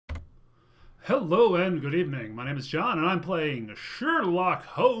Hello and good evening. My name is John and I'm playing Sherlock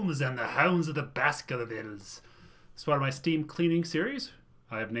Holmes and the Hounds of the Baskervilles. It's part of my Steam cleaning series.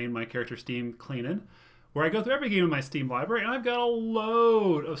 I have named my character Steam Cleanin', where I go through every game in my Steam library, and I've got a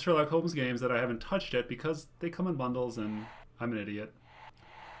load of Sherlock Holmes games that I haven't touched yet because they come in bundles and I'm an idiot.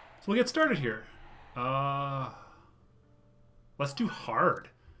 So we'll get started here. Let's do hard.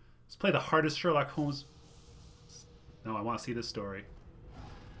 Let's play the hardest Sherlock Holmes. No, I want to see this story.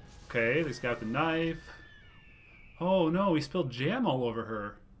 Okay, this guy with the knife. Oh no, he spilled jam all over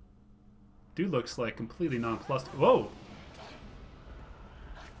her. Dude looks like completely nonplussed. Whoa!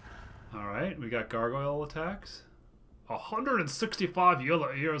 Alright, we got gargoyle attacks. 165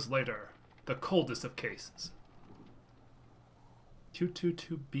 years later. The coldest of cases.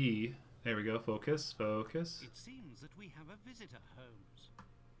 222B. There we go, focus, focus. It seems that we have a visitor, Holmes.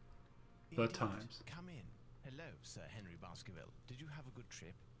 The Times. Come in. Hello, Sir Henry Baskerville. Did you have a good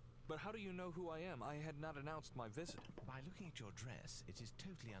trip? But how do you know who I am? I had not announced my visit. By looking at your dress, it is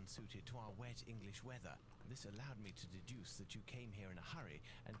totally unsuited to our wet English weather. This allowed me to deduce that you came here in a hurry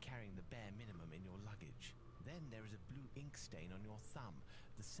and carrying the bare minimum in your luggage. Then there is a blue ink stain on your thumb,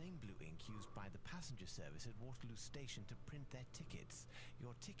 the same blue ink used by the passenger service at Waterloo Station to print their tickets.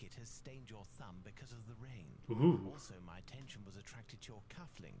 Your ticket has stained your thumb because of the rain. Ooh. Also, my attention was attracted to your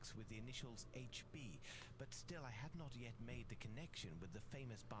cufflinks with the initials HB, but still I had not yet made the connection with the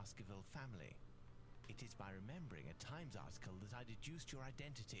famous Baskerville family. It is by remembering a Times article that I deduced your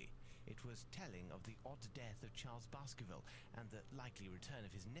identity. It was telling of the odd death of Charles Baskerville and the likely return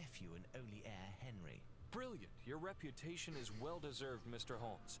of his nephew and only heir, Henry. Brilliant. Your reputation is well-deserved, Mr.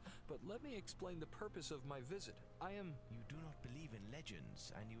 Holmes. But let me explain the purpose of my visit. You do not believe in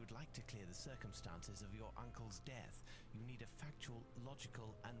legends, and you would like to clear the circumstances of your uncle's death. You need a factual,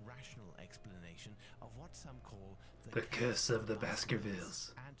 logical, and rational explanation of what some call The curse of the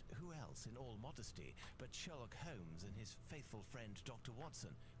Baskervilles. And who else, in all modesty, but Sherlock Holmes and his faithful friend Dr.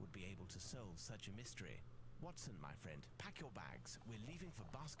 Watson would be able to solve such a mystery? Watson, my friend, pack your bags. We're leaving for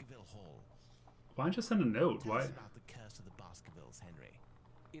Baskerville Hall. Why don't you send a note? Tell Why? us about the curse of the Baskervilles, Henry.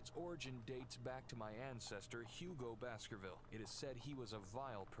 Its origin dates back to my ancestor, Hugo Baskerville. It is said he was a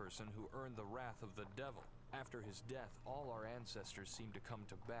vile person who earned the wrath of the devil. After his death, all our ancestors seemed to come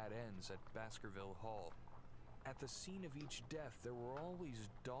to bad ends at Baskerville Hall. At the scene of each death, there were always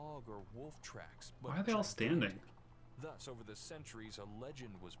dog or wolf tracks. But Why are they all standing? Thus, over the centuries, a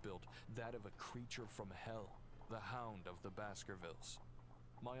legend was built, that of a creature from hell, the Hound of the Baskervilles.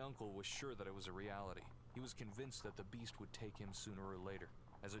 My uncle was sure that it was a reality. He was convinced that the beast would take him sooner or later,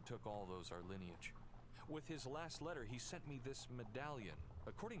 as it took all those our lineage. With his last letter, he sent me this medallion.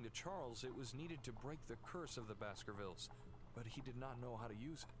 According to Charles, it was needed to break the curse of the Baskervilles, but he did not know how to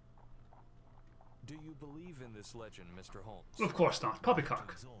use it. Do you believe in this legend, Mr. Holmes? Of course not. To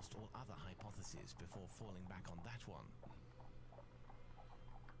Poppycock. exhaust all other hypotheses before falling back on that one.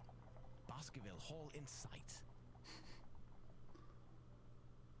 Baskerville Hall in sight.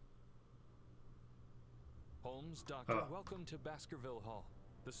 Holmes, Doctor, welcome to Baskerville Hall.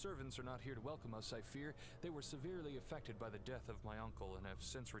 The servants are not here to welcome us, I fear. They were severely affected by the death of my uncle and have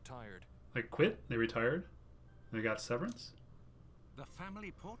since retired. Like quit? They retired? They got severance? The family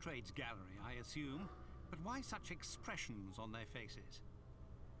portraits gallery, I assume. But why such expressions on their faces?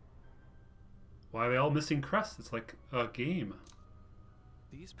 Why are they all missing crests? It's like a game.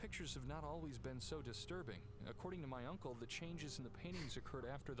 These pictures have not always been so disturbing. According to my uncle, the changes in the paintings occurred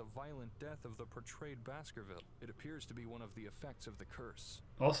after the violent death of the portrayed Baskerville. It appears to be one of the effects of the curse.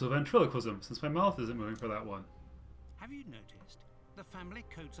 Also ventriloquism, since my mouth isn't moving for that one. Have you noticed? The family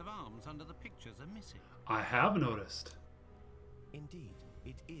coats of arms under the pictures are missing. I have noticed. Indeed,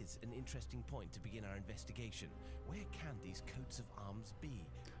 it is an interesting point to begin our investigation. Where can these coats of arms be,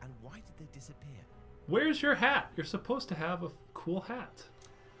 and why did they disappear? Where's your hat? You're supposed to have a cool hat.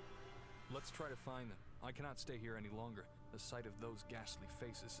 Let's try to find them. I cannot stay here any longer. The sight of those ghastly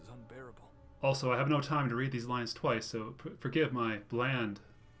faces is unbearable. Also, I have no time to read these lines twice, so forgive my bland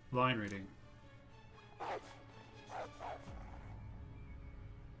line reading.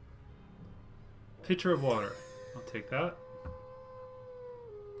 Pitcher of water. I'll take that.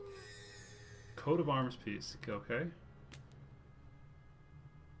 Coat of arms piece. Okay.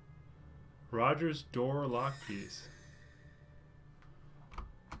 Roger's door lock piece.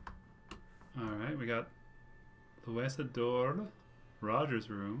 Alright, we got Louisa door, Roger's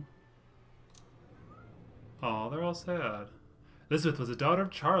room. Oh, they're all sad. Elizabeth was the daughter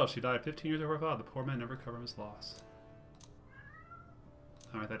of Charles. She died 15 years before her father. The poor man never recovered his loss.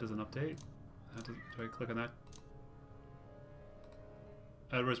 Alright, that doesn't update. Do I click on that?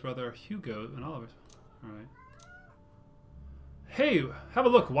 Edward's brother Hugo and Oliver's. Alright. Hey, have a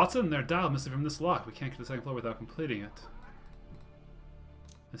look, Watson. Their dial missing from this lock. We can't get to the second floor without completing it.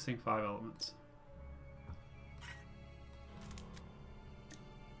 Missing 5 elements.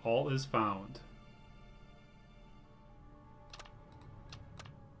 All is found.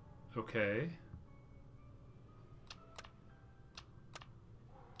 Okay.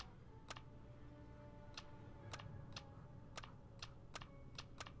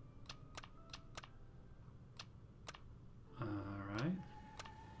 Alright.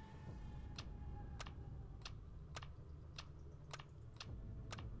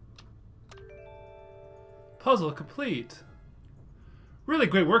 Puzzle complete. Really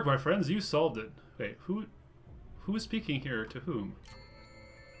great work, my friends. You solved it. Wait, who is speaking here to whom?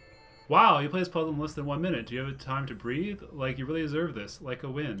 Wow, you played this puzzle in less than 1 minute. Do you have time to breathe? Like, you really deserve this. Like a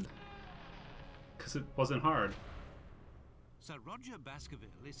wind. Because it wasn't hard. Sir Roger Baskerville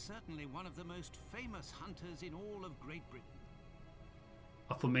is certainly one of the most famous hunters in all of Great Britain.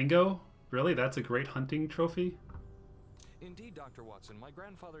 A flamingo? Really? That's a great hunting trophy? Indeed, Dr. Watson, my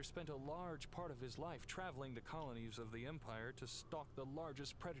grandfather spent a large part of his life traveling the colonies of the Empire to stalk the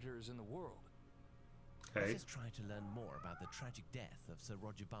largest predators in the world. Okay. Let us try to learn more about the tragic death of Sir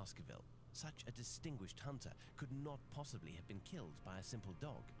Roger Baskerville. Such a distinguished hunter could not possibly have been killed by a simple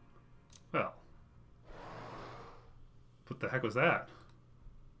dog. Well. What the heck was that?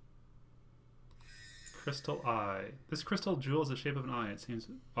 Crystal eye. This crystal jewel is the shape of an eye. It seems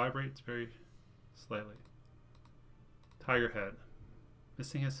vibrates very slightly. Tiger head.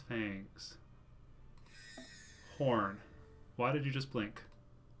 Missing his fangs. Horn. Why did you just blink?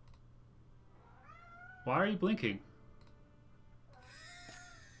 Why are you blinking?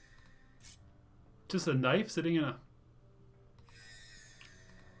 Just a knife sitting in a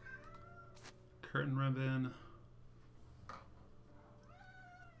curtain ribbon.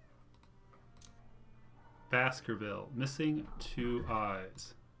 Baskerville. Missing 2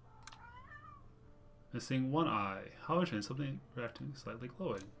 eyes. Missing 1 eye. How much is something reacting slightly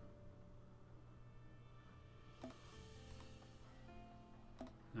glowing?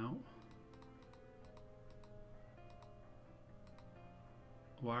 No.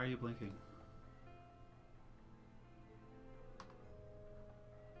 Why are you blinking?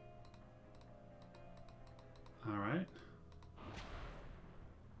 All right.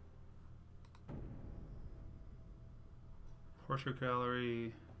 Portrait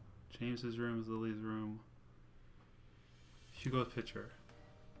gallery. James's room is Lily's room. Hugo's picture.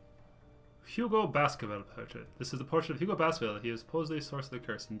 Hugo Baskerville portrait. This is the portrait of Hugo Baskerville. He is supposedly a source of the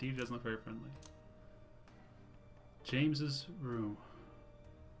curse. Indeed, he doesn't look very friendly. James's room.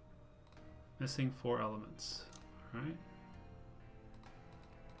 Missing 4 elements. Alright.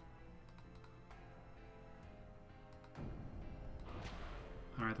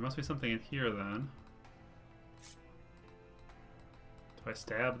 Alright, there must be something in here then. Do I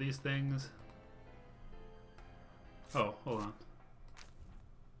stab these things? Oh, hold on.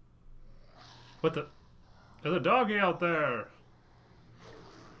 What the? There's a doggy out there!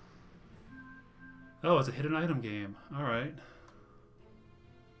 Oh, it's a hidden item game. Alright.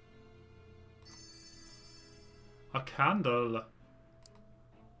 A candle.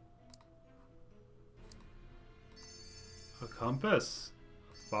 A compass.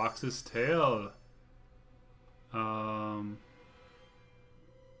 A fox's tail. A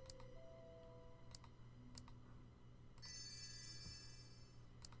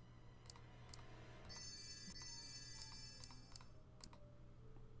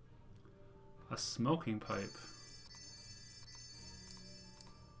smoking pipe.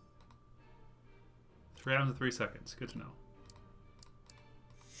 3 items in 3 seconds. Good to know.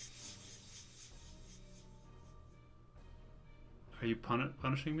 Are you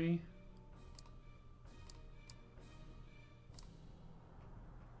punishing me?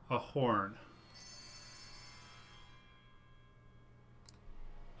 A horn.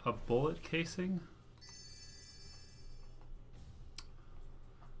 A bullet casing?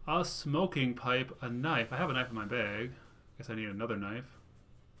 A smoking pipe. A knife. I have a knife in my bag. Guess I need another knife.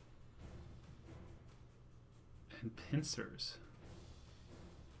 And pincers.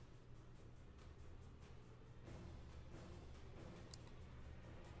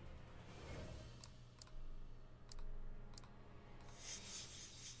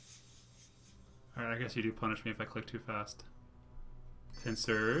 Alright, I guess you do punish me if I click too fast.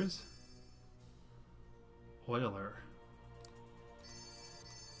 Pincers. Oiler.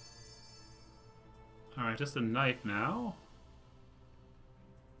 Alright, just a knife now.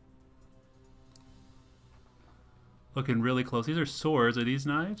 Looking really close. These are swords. Are these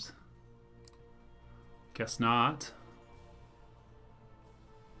knives? Guess not.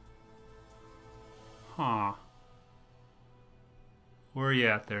 Huh. Where are you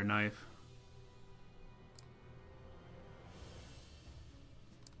at there, knife?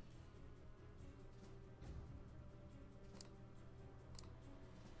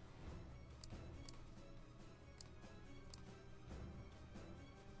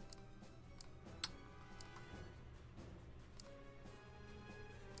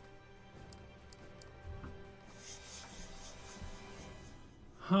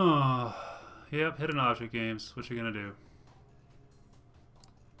 Huh. Yep, hidden object games. What you gonna do?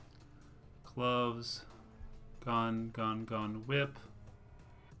 Gloves. Gun, gun, gun, whip.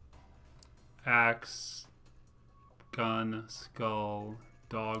 Axe. Gun, skull,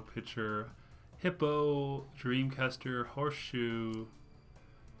 dog pitcher, hippo, dreamcaster, horseshoe,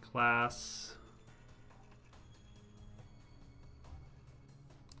 glass.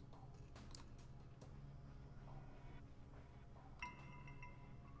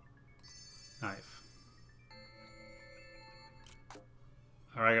 Knife.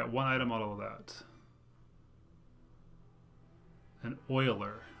 Alright, I got one item out of that. An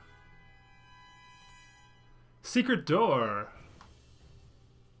oiler. Secret door.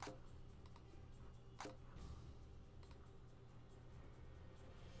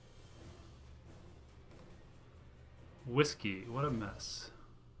 Whiskey. What a mess.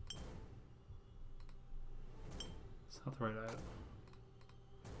 It's not the right item.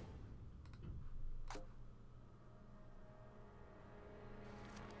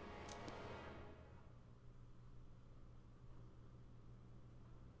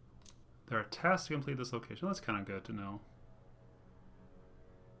 There are tasks to complete this location. That's kind of good to know.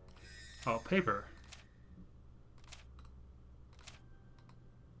 Oh, paper.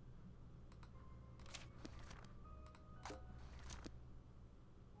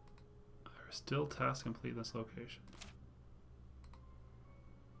 There are still tasks to complete this location.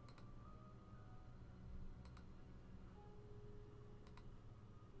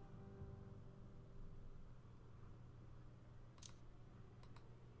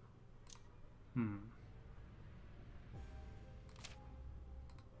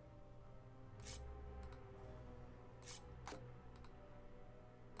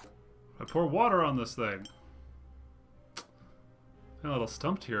 I pour water on this thing. I'm a little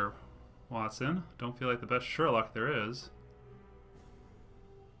stumped here, Watson. Don't feel like the best Sherlock there is.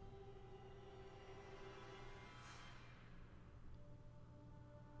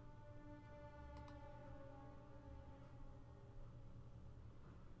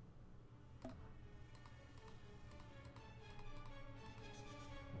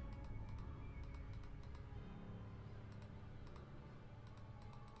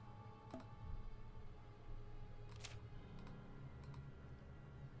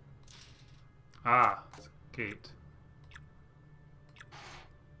 Ah, gate.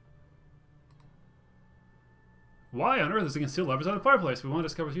 Why on earth is it concealed levers on the fireplace? We want to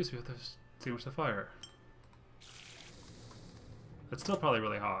discover its use. We have to extinguish the fire. It's still probably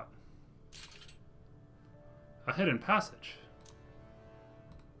really hot. A hidden passage.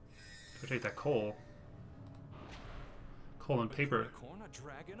 Go take that coal. Coal and paper. A unicorn, a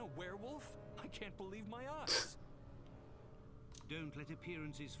dragon, a werewolf? I can't believe my eyes. Don't let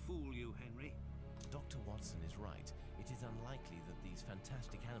appearances fool you, Henry. Dr. Watson is right. It is unlikely that these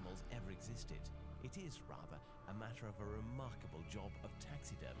fantastic animals ever existed. It is, rather, a matter of a remarkable job of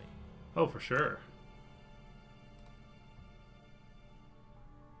taxidermy. Oh, for sure.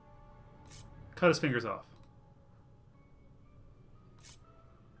 Cut his fingers off.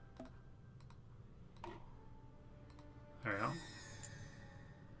 There we go.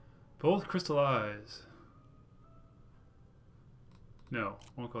 Both crystal eyes. No,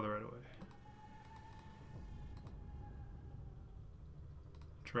 won't go the right way.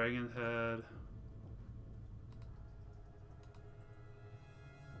 Dragon head.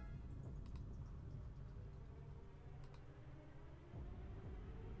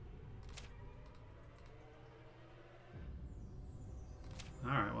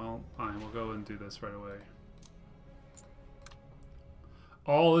 Alright, well, fine. We'll go and do this right away.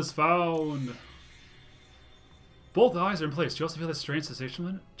 All is found! Both eyes are in place. Do you also feel that strange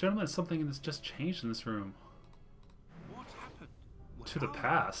sensation? Gentlemen, something that's just changed in this room. What happened? To the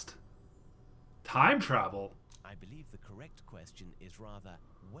past. Time travel. I believe the correct question is rather,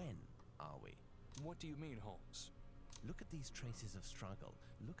 when are we? What do you mean, Holmes? Look at these traces of struggle.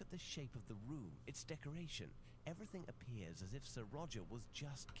 Look at the shape of the room, its decoration. Everything appears as if Sir Roger was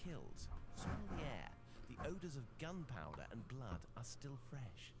just killed. Smell the air. The odors of gunpowder and blood are still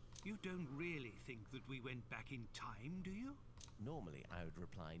fresh. You don't really think that we went back in time, do you? Normally I would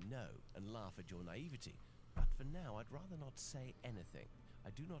reply no and laugh at your naivety, but for now I'd rather not say anything. I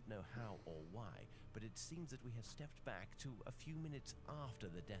do not know how or why, but it seems that we have stepped back to a few minutes after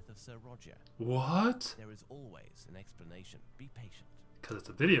the death of Sir Roger. What? There is always an explanation. Be patient. Because it's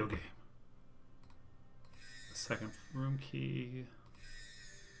a video game. Second room key.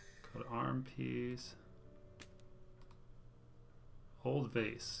 Go to arm piece. Old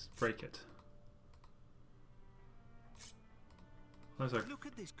vase. Break it. There's our Look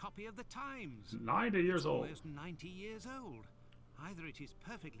at this copy of the Times. 90 years old. Almost 90 years old. Either it is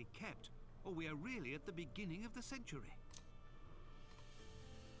perfectly kept, or we are really at the beginning of the century.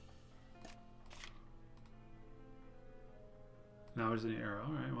 Now there's an arrow.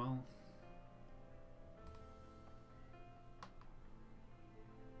 Alright, well.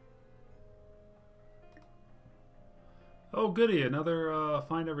 Oh, goody. Another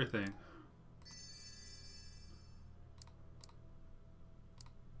find everything.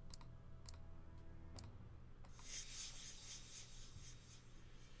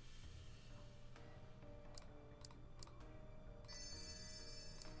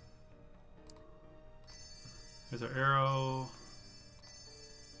 There's our arrow.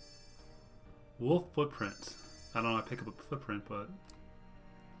 Wolf footprint. I don't know how to pick up a footprint, but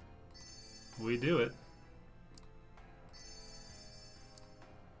we do it.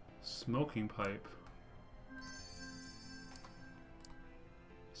 Smoking pipe.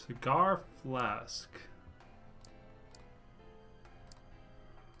 Cigar flask.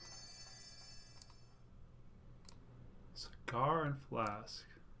 Cigar and flask.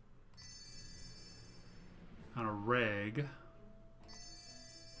 On a rag.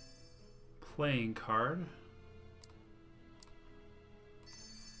 Playing card.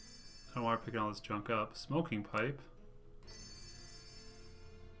 I don't want to pick all this junk up. Smoking pipe.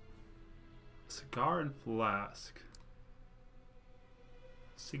 Cigar and flask.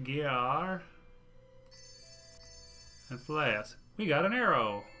 Cigar and flask. We got an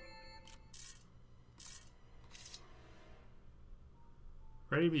arrow.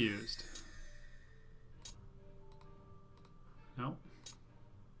 Ready to be used. Nope.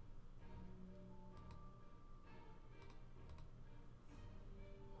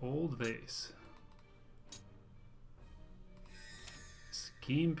 Old vase.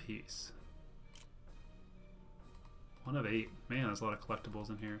 Scheme piece. 1 of 8. Man, there's a lot of collectibles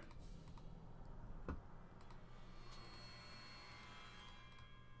in here.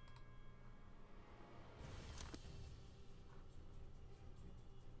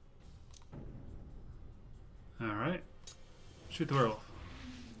 Alright. Shoot the werewolf.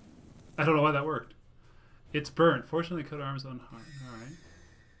 I don't know why that worked. It's burnt. Fortunately, coat of arms unharmed. Alright.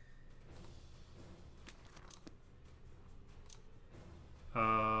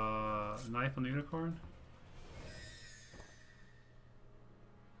 Knife on the unicorn?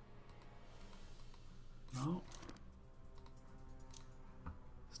 No.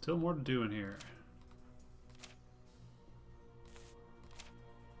 Still more to do in here.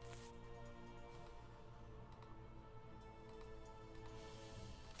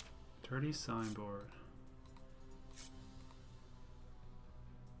 Dirty signboard.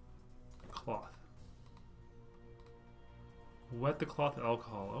 Cloth. Wet the cloth with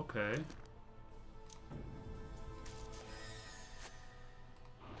alcohol. Okay.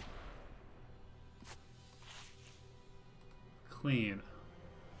 Clean.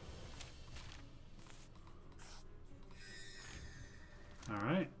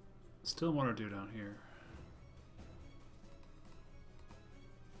 Alright. Still more to do down here.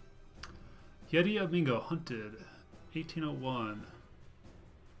 Yeti of Mingo hunted. 1801.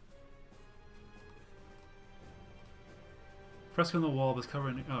 Fresco on the wall was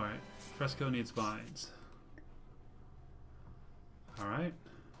covering. Alright. Fresco needs vines. Alright.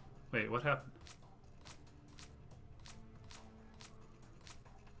 Wait, what happened?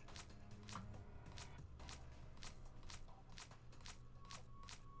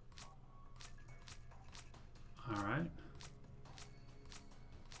 Alright.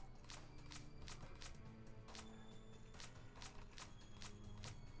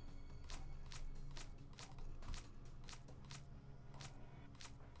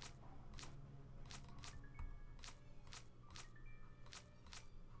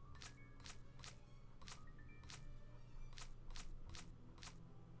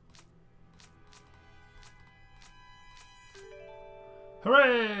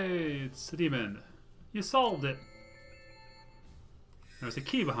 Hooray! It's a demon. You solved it. There's a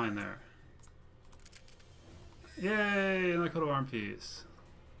key behind there. Yay! And a coat of arm piece.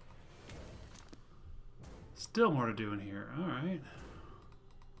 Still more to do in here. Alright.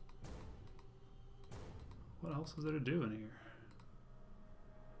 What else is there to do in here?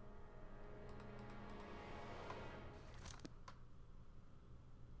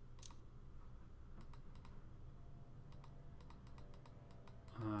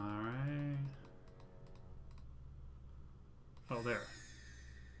 Oh, there.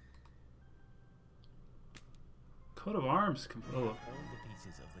 Coat of arms. We have all the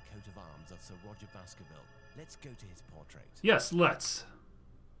pieces of the coat of arms of Sir Roger Baskerville. Let's go to his portrait. Yes, let's.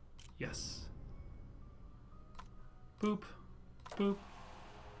 Yes. Boop. Boop.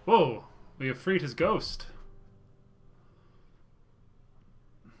 Whoa! We have freed his ghost.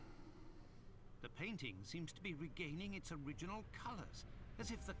 The painting seems to be regaining its original colors,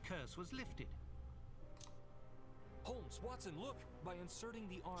 as if the curse was lifted. Holmes, Watson, look! By inserting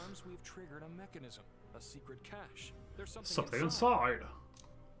the arms, we've triggered a mechanism. A secret cache. There's something inside.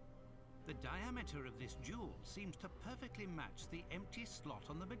 The diameter of this jewel seems to perfectly match the empty slot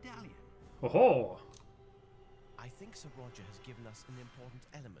on the medallion. Oh-ho! I think Sir Roger has given us an important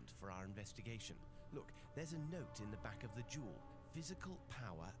element for our investigation. Look, there's a note in the back of the jewel. Physical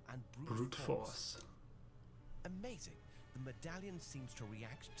power and brute force. Amazing. The medallion seems to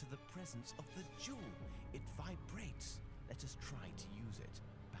react to the presence of the jewel. It vibrates. Let us try to use it.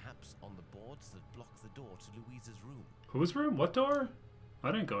 Perhaps on the boards that block the door to Louisa's room. Whose room? What door?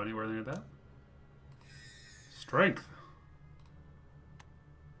 I didn't go anywhere near that. Strength.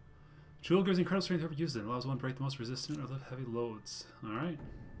 Jewel gives incredible strength whoever uses it. Allows one to break the most resistant or lift heavy loads. Alright.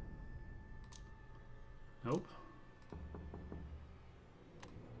 Nope.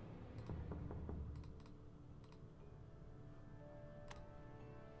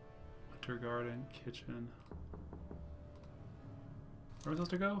 Winter garden, kitchen. Where am I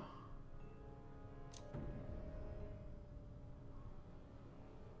supposed to go?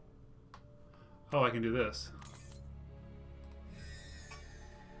 Oh, I can do this.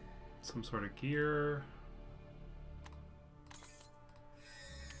 Some sort of gear.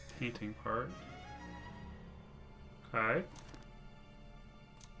 Painting part. Okay.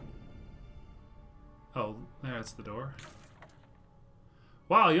 Oh, there's the door.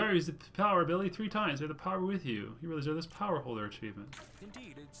 Wow, you already used the power ability 3 times. You have the power with you. You really deserve this power holder achievement.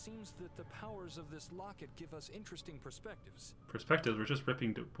 Indeed, it seems that the powers of this locket give us interesting perspectives. Perspectives? We're just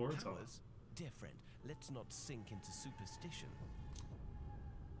ripping boards off. Powers? Dear friend, let's not sink into superstition.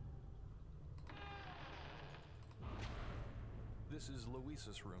 This is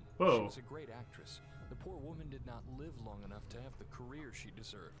Louisa's room. Whoa. She was a great actress. The poor woman did not live long enough to have the career she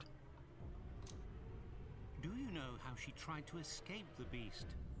deserved. Do you know how she tried to escape the beast?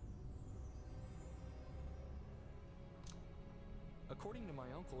 According to my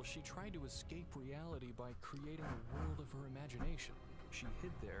uncle, she tried to escape reality by creating a world of her imagination. She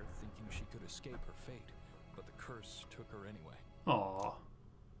hid there thinking she could escape her fate, but the curse took her anyway. Aww.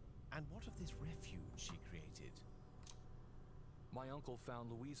 And what of this refuge she created? My uncle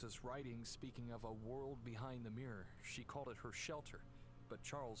found Louisa's writings speaking of a world behind the mirror. She called it her shelter, but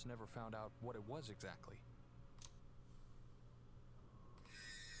Charles never found out what it was exactly.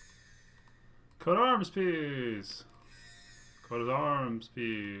 Coat of arms piece. Coat of arms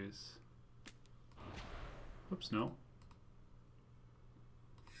piece. Oops, no.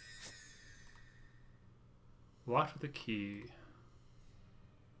 Locked with a key.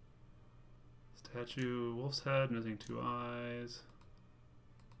 Statue, wolf's head, missing 2 eyes.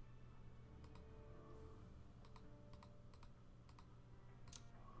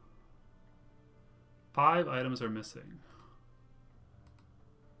 Five items are missing.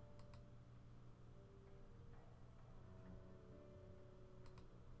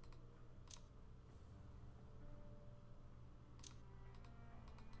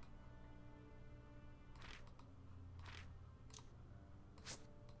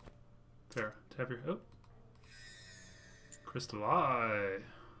 There, tap your, oh. Crystal eye.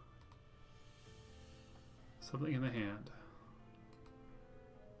 Something in the hand.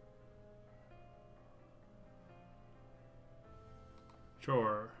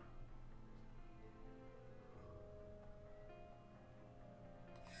 Sure.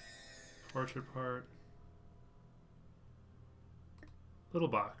 Portrait part. Little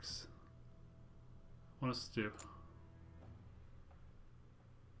box. What else to do?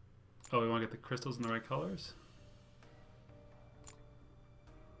 Oh, we want to get the crystals in the right colors?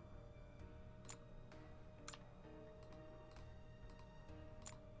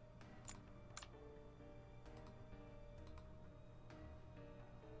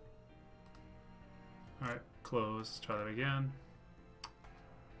 Alright, close. Let's try that again.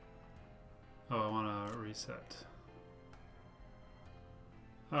 Oh, I want to reset.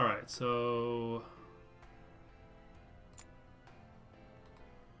 Alright, so...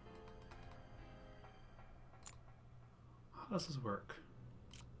 how does this work?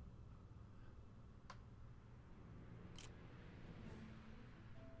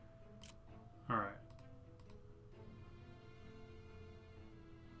 Alright.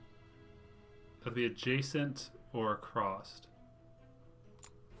 That'd be adjacent or crossed.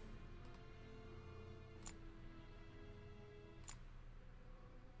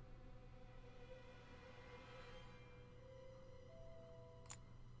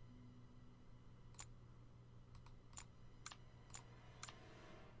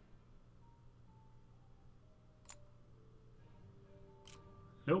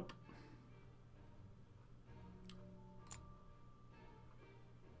 Nope.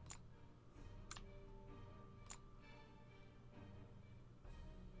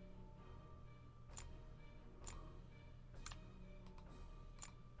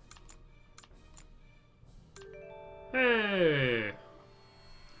 Hey!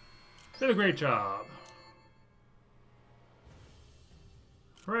 Did a great job.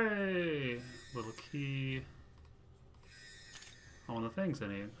 Hooray! Little key. All the things I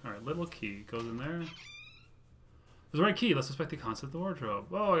need. Alright, little key goes in there. There's the right key. Let's inspect the concept of the wardrobe.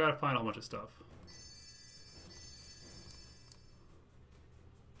 Oh, I gotta find a whole bunch of stuff.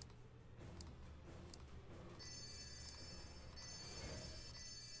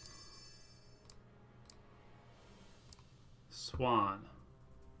 Swan.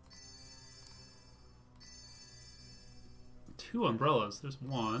 2 umbrellas. There's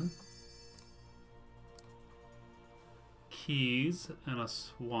one. Keys and a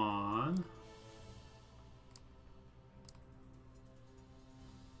swan.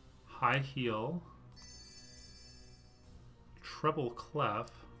 High heel. Treble clef.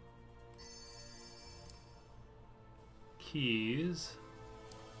 Keys.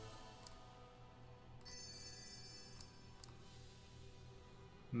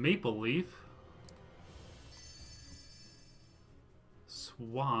 Maple leaf.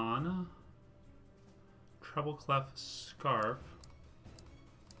 Swan. Treble clef scarf.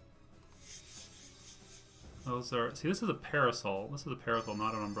 Those are... See, this is a parasol. This is a parasol,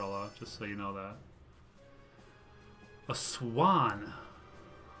 not an umbrella, just so you know that. A swan.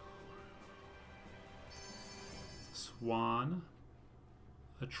 Swan.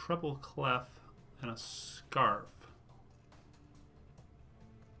 A treble clef and a scarf.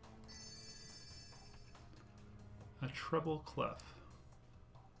 A treble clef.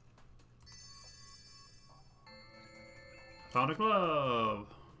 Found a glove.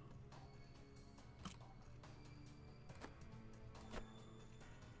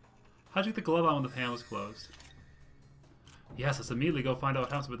 How'd you get the glove on when the pan was closed? Yes, let's immediately go find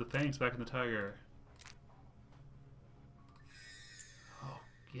out Hounds with the fangs back in the tiger. Oh,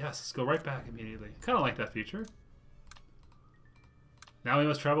 yes, let's go right back immediately. Kind of like that feature. Now we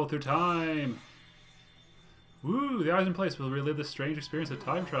must travel through time. Woo, the hours in place will relive this strange experience of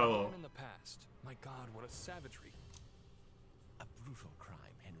time travel. In the past. My God, what a savagery. A brutal crime,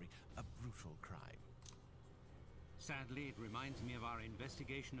 Henry. A brutal crime. Sadly, it reminds me of our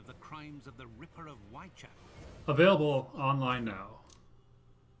investigation of the crimes of the Ripper of Whitechapel. Available online now.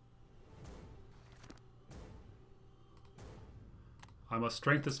 I must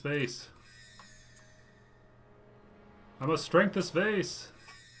strength this vase. I must strength this vase.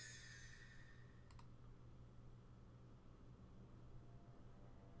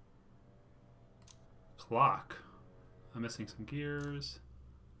 Clock. I'm missing some gears.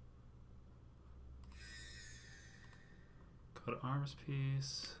 Coat of arms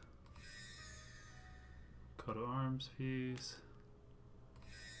piece. Coat of arms piece.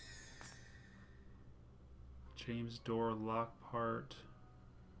 James door lock part.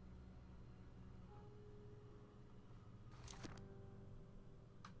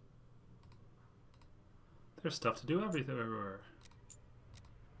 There's stuff to do everywhere.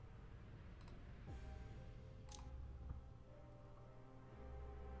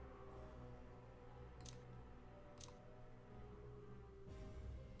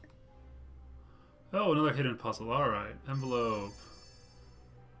 Oh, another hidden puzzle. Alright. Envelope.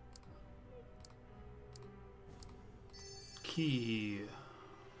 Key.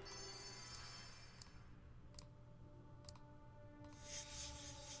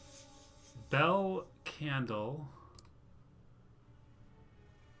 Bell, candle.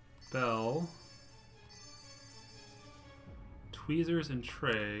 Bell. Tweezers and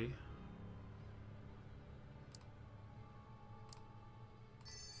tray.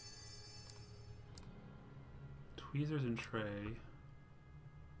 Tweezers and tray.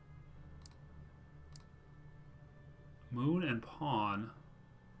 Moon and pawn.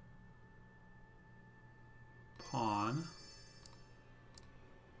 Pawn.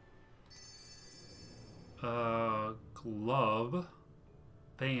 Glove.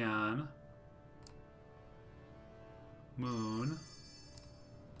 Fan. Moon.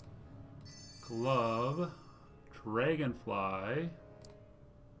 Glove. Dragonfly.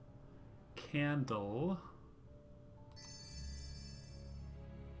 Candle.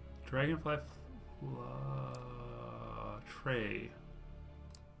 Dragonfly. Tray.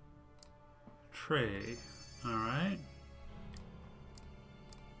 Tray. Alright.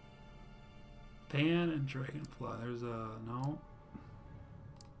 Fan and dragonfly. There's a... no.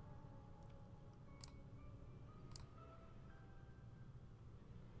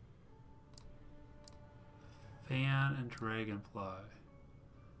 Fan and dragonfly.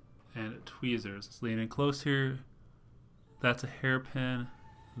 And tweezers. Let's lean in close here. That's a hairpin.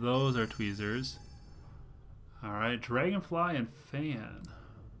 Those are tweezers. Alright, dragonfly and fan.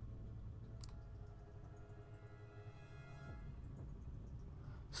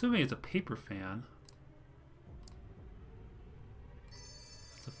 Assuming it's a paper fan.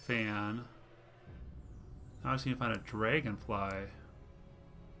 It's a fan. Now I just need to find a dragonfly.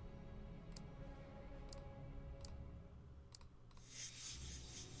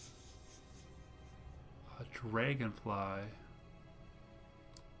 A dragonfly.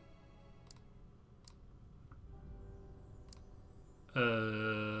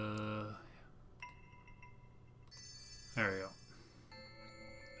 There we go.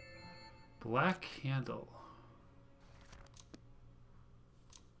 Black candle.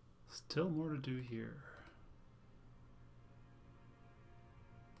 Still more to do here.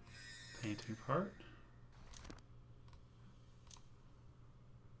 Painting part.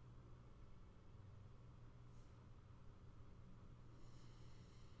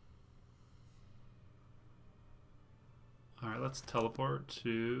 Alright, let's teleport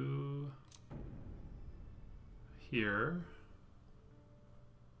to here.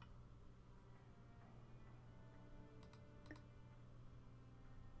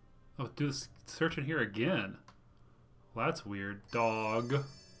 Oh, do this search in here again. Well, that's weird. Dog.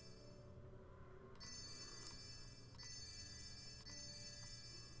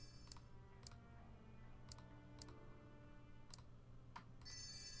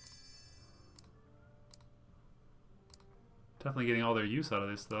 Definitely getting all their use out of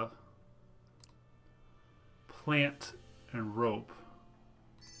this stuff. Plant and rope.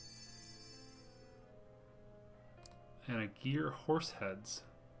 And a gear, horse heads.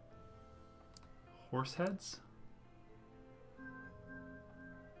 Horse heads?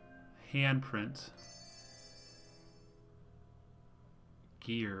 Handprint.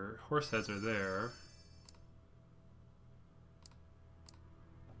 Gear. Horse heads are there.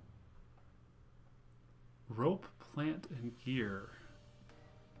 Rope, plant, and gear.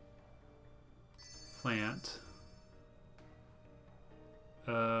 Plant.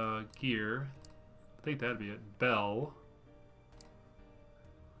 Gear. I think that'd be it. Bell.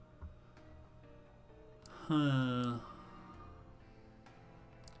 Huh.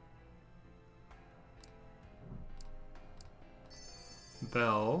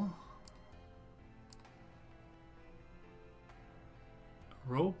 Bell.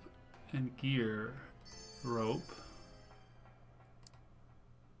 Rope and gear. Rope.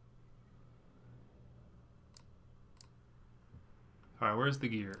 Alright, where's the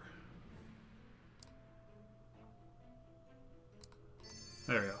gear?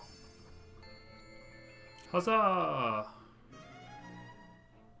 There we go. Huzzah!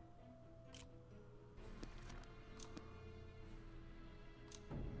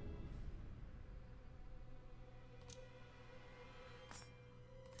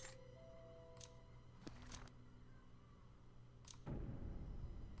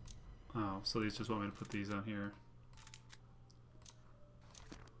 Oh, so these just want me to put these on here.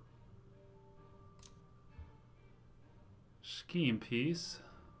 Scheme piece.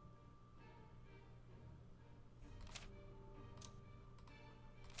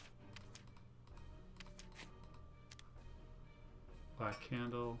 Black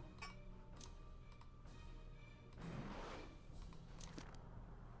candle.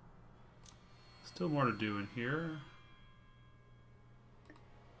 Still more to do in here.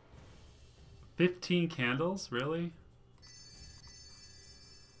 15 candles? Really?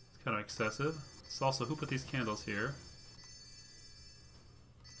 It's kind of excessive. It's also, who put these candles here?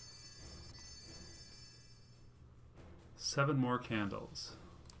 Seven more candles.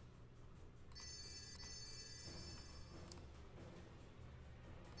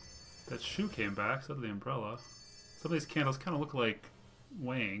 That shoe came back, so did the umbrella. Some of these candles kind of look like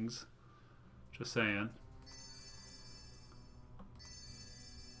wings. Just saying.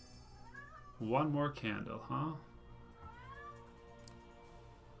 One more candle, huh?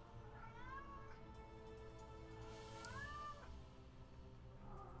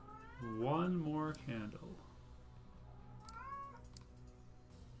 One more candle.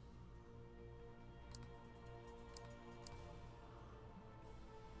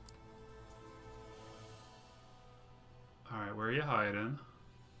 Alright, where are you hiding?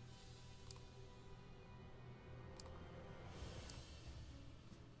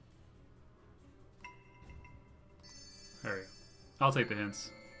 There you go. I'll take the hints.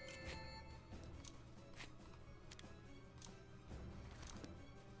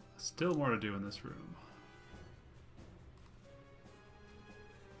 Still more to do in this room.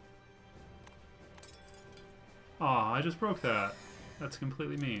 Aw, I just broke that. That's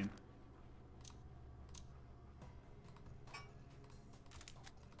completely mean.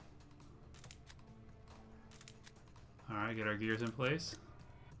 Alright, get our gears in place.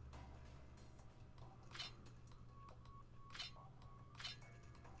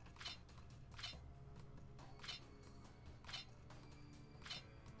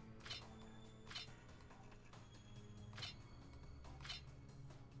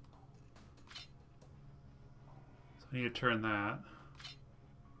 So I need to turn that.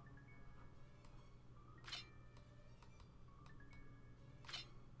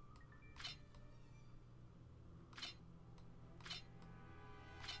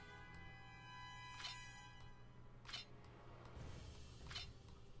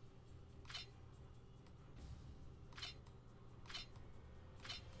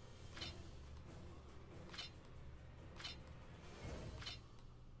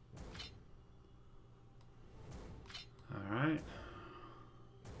 Alright.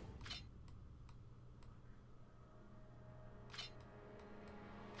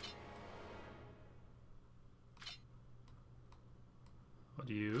 What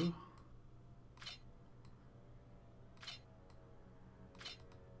do you?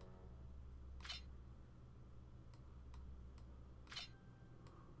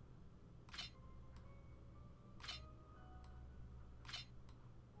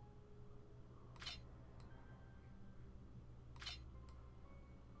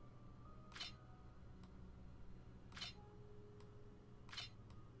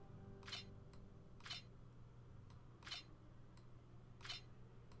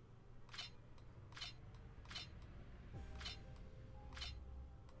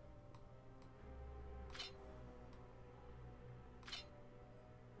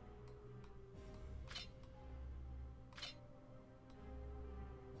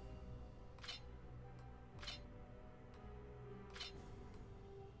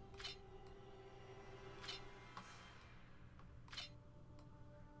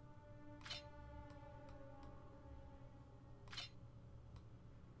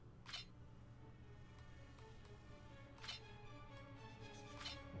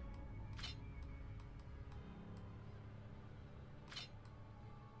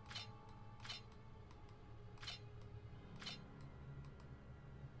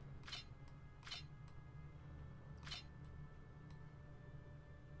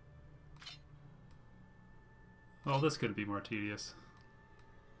 Well, this could be more tedious.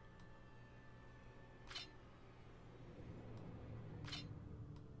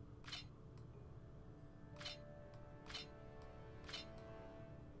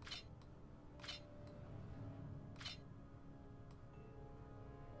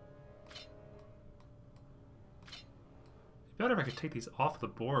 Better if I could take these off the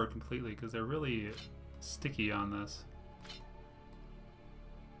board completely, because they're really sticky on this.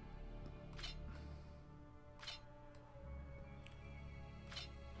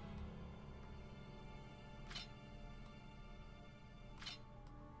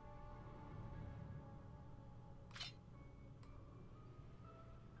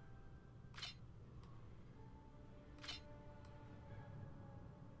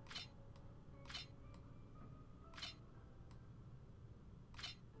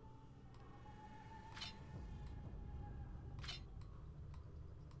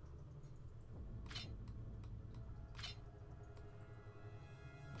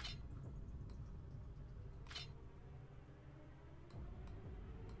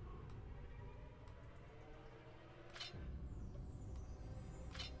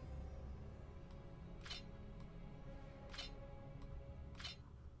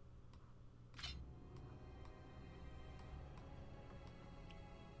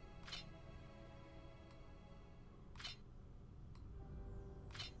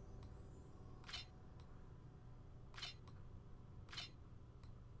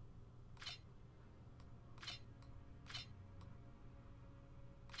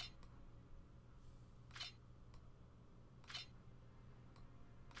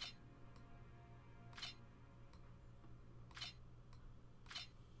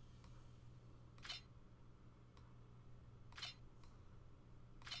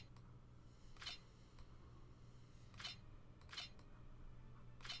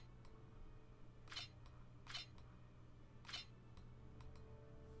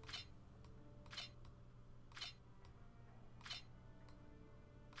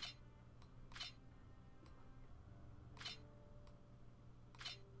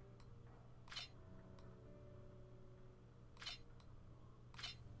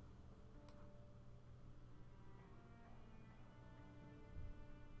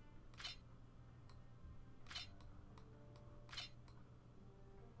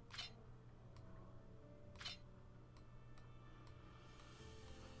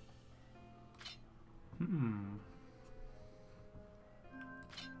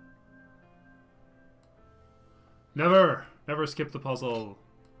 Never! Never skip the puzzle.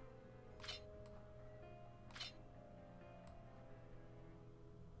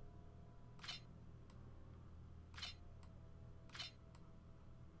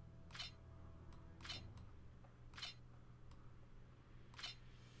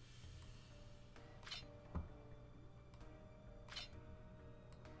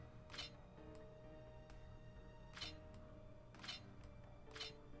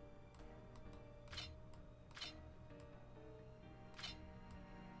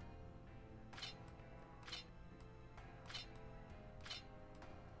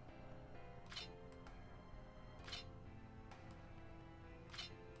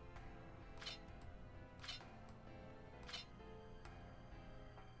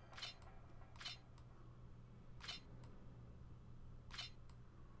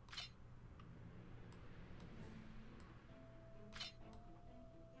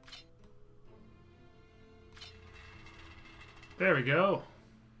 There we go.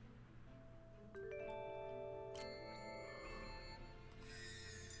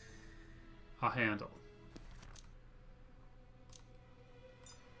 A handle.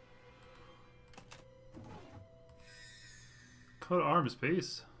 Coat of arms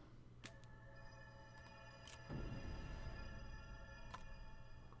piece.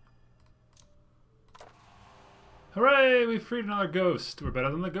 Hooray! We freed another ghost. We're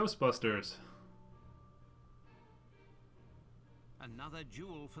better than the Ghostbusters. Another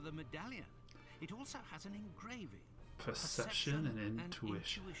jewel for the medallion. It also has an engraving. Perception and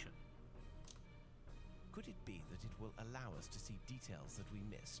intuition. Could it be that it will allow us to see details that we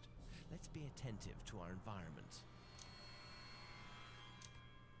missed? Let's be attentive to our environment.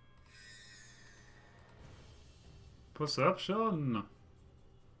 Perception.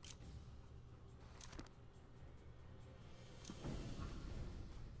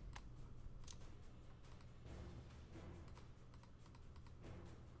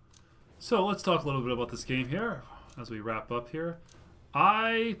 So let's talk a little bit about this game here as we wrap up here.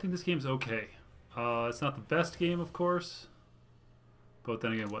 I think this game's okay. It's not the best game, of course, but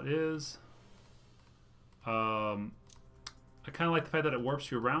then again, what is? I kind of like the fact that it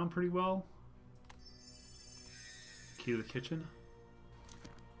warps you around pretty well. Key to the kitchen.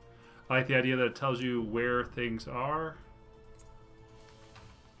 I like the idea that it tells you where things are,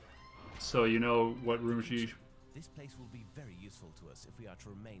 so you know what rooms you... This place will be very useful to us if we are to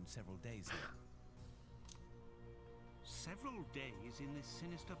remain several days here. Several days in this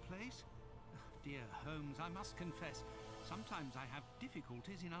sinister place? Dear Holmes, I must confess, sometimes I have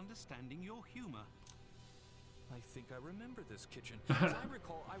difficulties in understanding your humor. I think I remember this kitchen. As I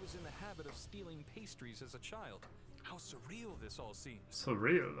recall, I was in the habit of stealing pastries as a child. How surreal this all seems.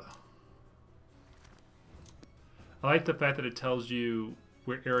 Surreal. I like the fact that it tells you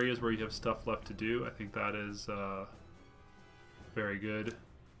where areas where you have stuff left to do. I think that is very good.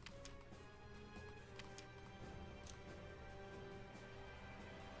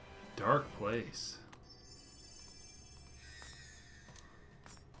 Dark place.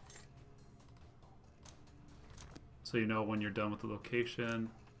 So you know when you're done with the location.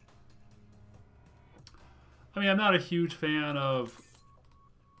 I mean, I'm not a huge fan of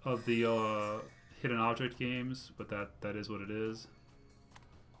the hidden object games, but that is what it is.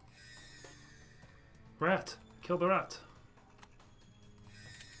 Rat! Kill the rat!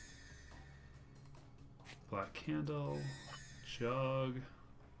 Black candle. Jug.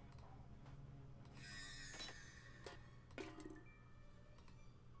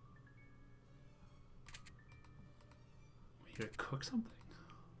 We gotta cook something?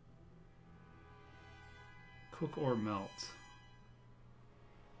 Cook or melt.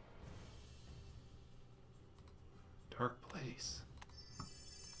 Dark place.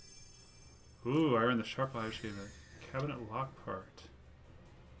 Ooh, I earned the sharp eye shade. Cabinet lock part.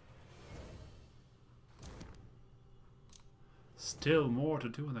 Still more to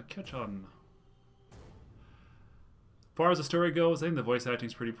do in the kitchen. As far as the story goes, I think the voice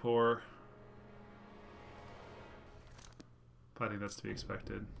acting's pretty poor. But I think that's to be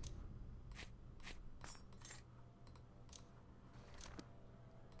expected.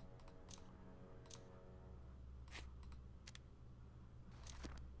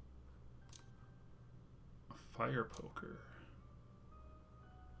 Fire poker.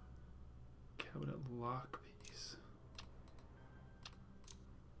 Cabinet lock piece.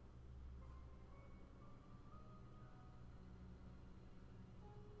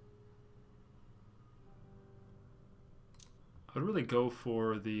 I would really go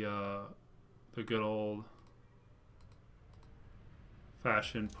for the good old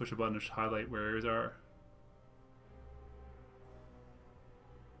fashioned push a button to highlight where areas are.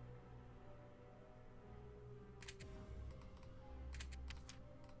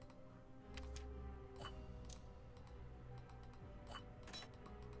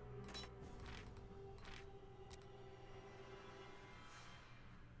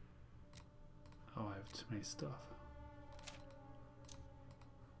 too many stuff.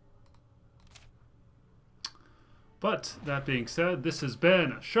 But that being said, this has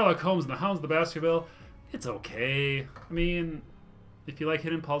been Sherlock Holmes and the Hounds of the Baskerville. It's okay. I mean, if you like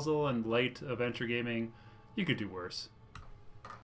hidden puzzle and light adventure gaming, you could do worse.